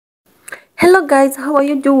Hello guys, how are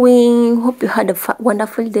you doing? Hope you had a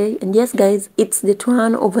wonderful day. And yes guys, it's the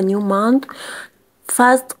turn of a new month,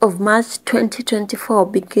 1st of March 2024,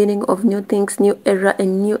 beginning of new things, new era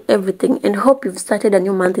and new everything. And hope you've started a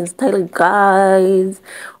new month in style guys.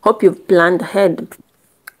 Hope you've planned ahead.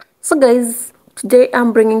 So guys, today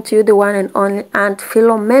I'm bringing to you the one and only Aunt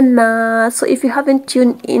Philomena. So if you haven't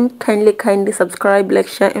tuned in, kindly subscribe, like,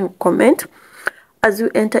 share and comment as we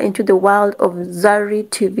enter into the world of Zari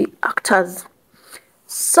TV actors.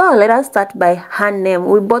 So let us start by her name.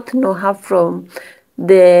 We both know her from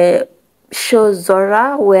the show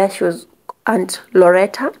Zora, where she was Aunt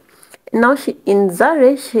Loretta. Now she in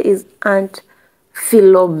Zari, she is Aunt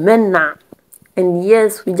Philomena. And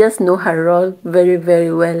yes, we just know her role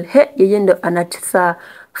very well. Hey, yeye ndo anacheza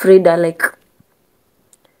Frida. Like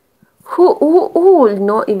who will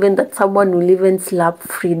know even that someone will even slap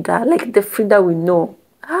Frida? Like the Frida we know.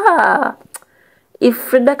 If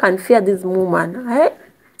Frida can fear this woman,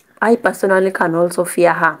 I personally can also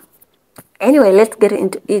fear her. Anyway, let's get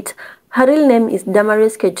into it. Her real name is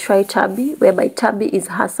Damaris Ketrai Tabi, whereby Tabi is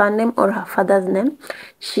her surname or her father's name.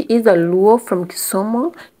 She is a Luo from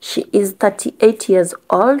Kisumu. She is 38 years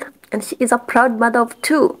old and she is a proud mother of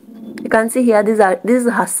two. You can see here, this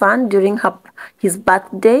is her son during his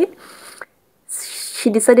birthday. She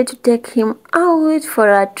decided to take him out for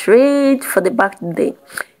a treat for the birthday.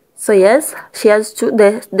 So yes, she has two.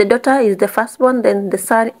 The daughter is the firstborn, then the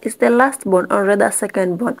son is the lastborn, or rather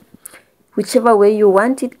secondborn, whichever way you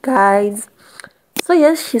want it, guys. So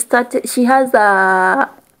yes, she has how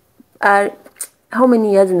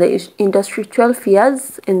many years in the industry? 12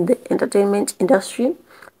 years in the entertainment industry.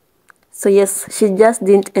 So yes, she just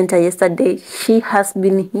didn't enter yesterday. She has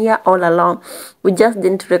been here all along. We just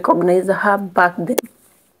didn't recognize her back then.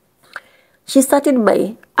 She started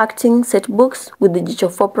by acting set books with the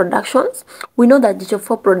Jicho 4 Productions. We know that Jicho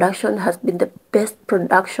 4 Production has been the best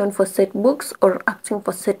production for set books or acting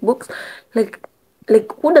for set books. Like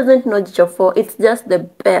who doesn't know Jicho 4? It's just the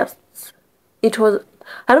best. It was,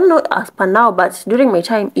 I don't know as per now, but during my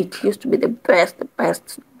time, it used to be the best.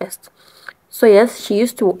 So yes, she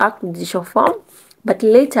used to act with Jicho 4, but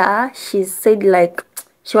later she said like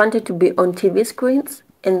she wanted to be on TV screens,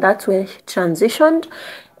 and that's when she transitioned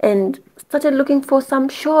and started looking for some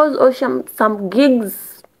shows or some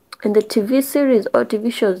gigs in the TV series or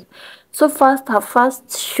TV shows. So first, her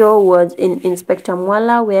first show was in Inspector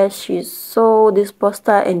Mwala, where she saw this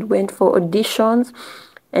poster and went for auditions.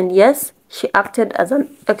 And yes, she acted as an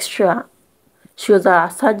extra. She was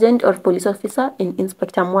a sergeant or police officer in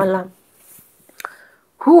Inspector Mwala.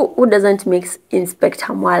 Who doesn't mix Inspector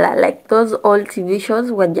Mwala? Like those old TV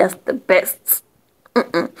shows were just the best.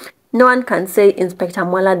 No one can say Inspector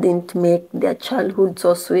Mwala didn't make their childhood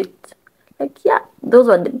so sweet. Like, yeah, those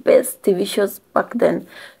were the best TV shows back then.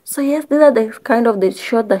 So yes, these are the kind of the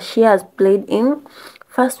shows that she has played in.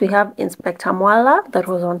 First, we have Inspector Mwala, that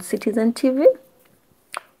was on Citizen TV.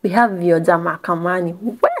 We have Vioja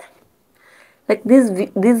Mahakamani. Like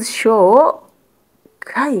this show,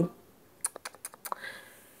 guy,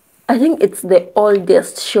 I think it's the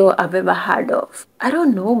oldest show I've ever heard of. I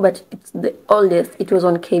don't know, but it's the oldest. It was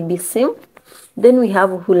on KBC. Then we have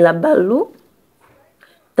Hula Baloo.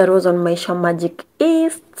 That was on Maisha Magic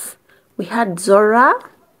East. We had Zora.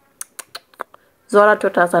 Zora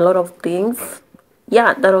taught us a lot of things.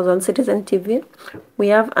 Yeah, that was on Citizen TV. We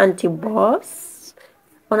have Auntie Boss.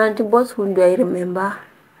 On Auntie Boss, who do I remember?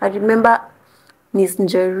 I remember Miss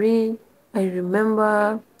Njeri. I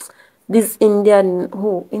remember this Indian,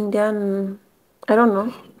 I don't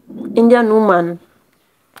know, Indian woman.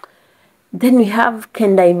 Then we have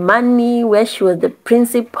Kendai Mani, where she was the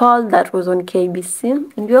principal, that was on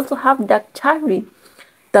KBC. And we also have Daktari,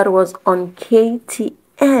 that was on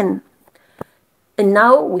KTN. And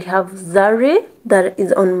now we have Zari, that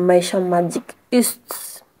is on Maisha Magic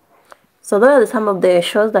East. So those are some of the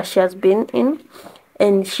shows that she has been in.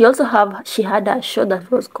 And she had a show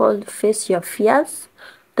that was called Face Your Fears.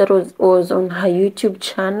 That was on her YouTube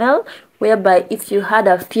channel, whereby if you had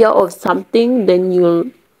a fear of something,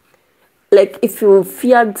 then like if you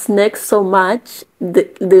feared snakes so much,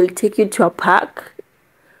 they'll take you to a park,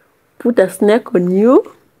 put a snake on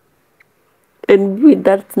you, and with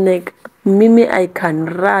that snake, Mimi, I can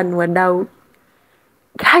run without.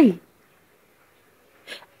 Guy,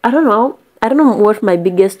 I don't know what my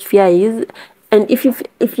biggest fear is. And if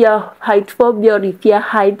you're height phobia or if you're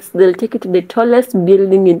heights, they'll take you to the tallest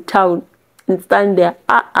building in town and stand there.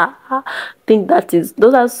 Think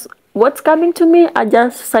those are what's coming to me are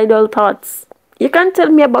just suicidal thoughts. You can tell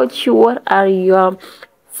me about you. What are your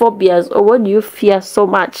phobias or what do you fear so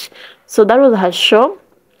much? So that was her show.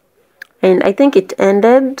 and I think it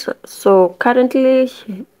ended. So currently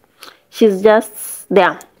she's just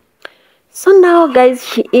there. So now guys,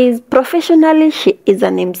 she is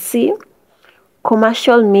an MC,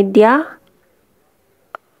 commercial media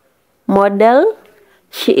model.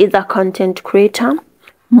 She is a content creator,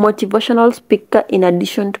 motivational speaker in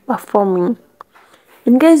addition to performing.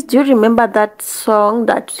 And guys, do you remember that song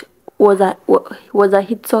that was a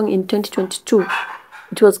hit song in 2022?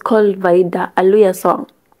 It was called Vaida, a Luya song.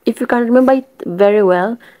 If you can remember it very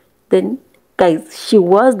well, then guys, she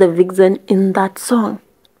was the vixen in that song.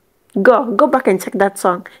 Go back and check that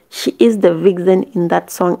song. She is the vixen in that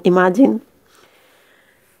song. Imagine.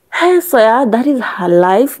 Hey, so yeah, that is her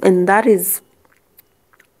life, and that is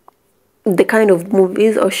the kind of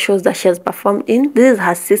movies or shows that she has performed in. This is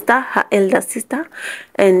her sister, her elder sister,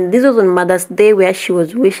 and this was on Mother's Day, where she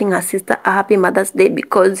was wishing her sister a happy Mother's Day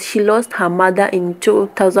because she lost her mother in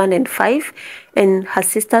 2005, and her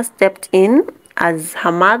sister stepped in as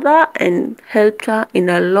her mother and helped her in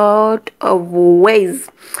a lot of ways.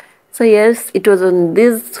 So yes, it was on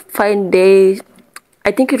this fine day,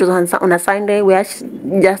 I think it was on a Sunday, where she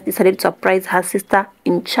just decided to surprise her sister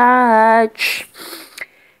in church.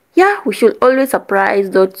 Yeah, we should always surprise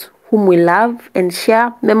those whom we love and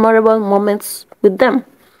share memorable moments with them.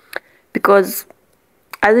 Because,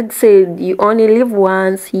 as it said, you only live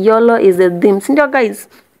once. YOLO is a theme. Sindio, guys.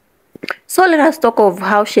 So let us talk of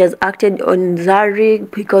how she has acted on Zari,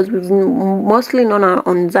 because we've mostly known her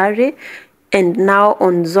on Zari and now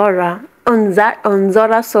on Zora. On Zora,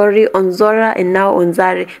 and now on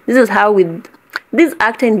Zari. This is how this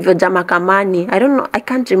actor in Vijama Kamani. I don't know, I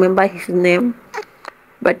can't remember his name.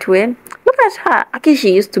 But when look at her, actually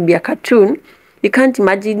she used to be a cartoon. You can't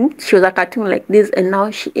imagine she was a cartoon like this, and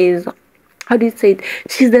now she is, how do you say it?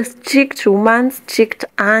 She's the strict woman, strict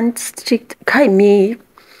aunt, strict me.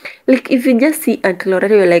 Like if you just see Aunt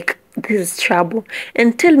Loretta, you're like, this is trouble.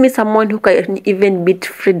 And tell me someone who can even beat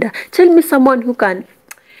Frida. Tell me someone who can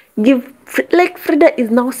give, like Frida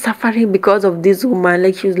is now suffering because of this woman.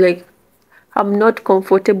 Like she's like, I'm not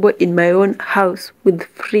comfortable in my own house with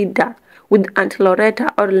Frida, with Aunt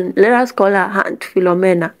Loretta, or let us call her Aunt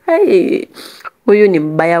Philomena. Hey, huyu ni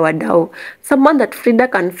mbaya wadau. Someone that Frida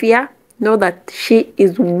can fear, know that she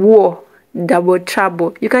is war, double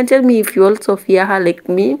trouble. You can tell me if you also fear her like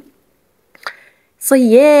me. So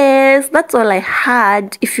yes, that's all I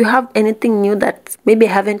had. If you have anything new that maybe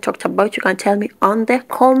I haven't talked about, you can tell me on the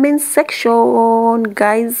comment section,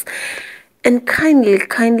 guys. And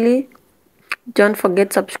kindly don't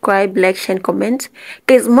forget subscribe, like, share, and comment.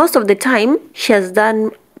 Because most of the time she has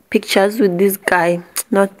done pictures with this guy.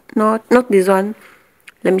 Not this one.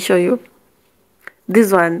 Let me show you.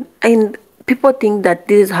 This one. And people think that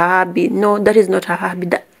this is her hubby. No, that is not her hubby.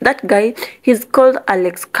 That guy, he's called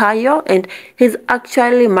Alex Kayo, and he's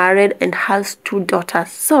actually married and has 2 daughters.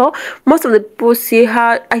 So most of the people see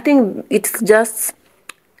her, I think it's just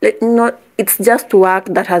it's just work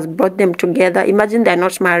that has brought them together. Imagine they're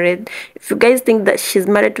not married. If you guys think that she's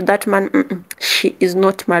married to that man, she is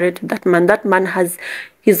not married to that man. That man has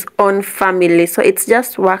his own family. So it's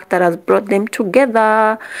just work that has brought them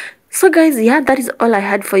together. So guys, yeah, that is all I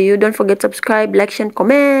had for you. Don't forget to subscribe, like, share, and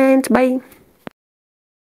comment. Bye.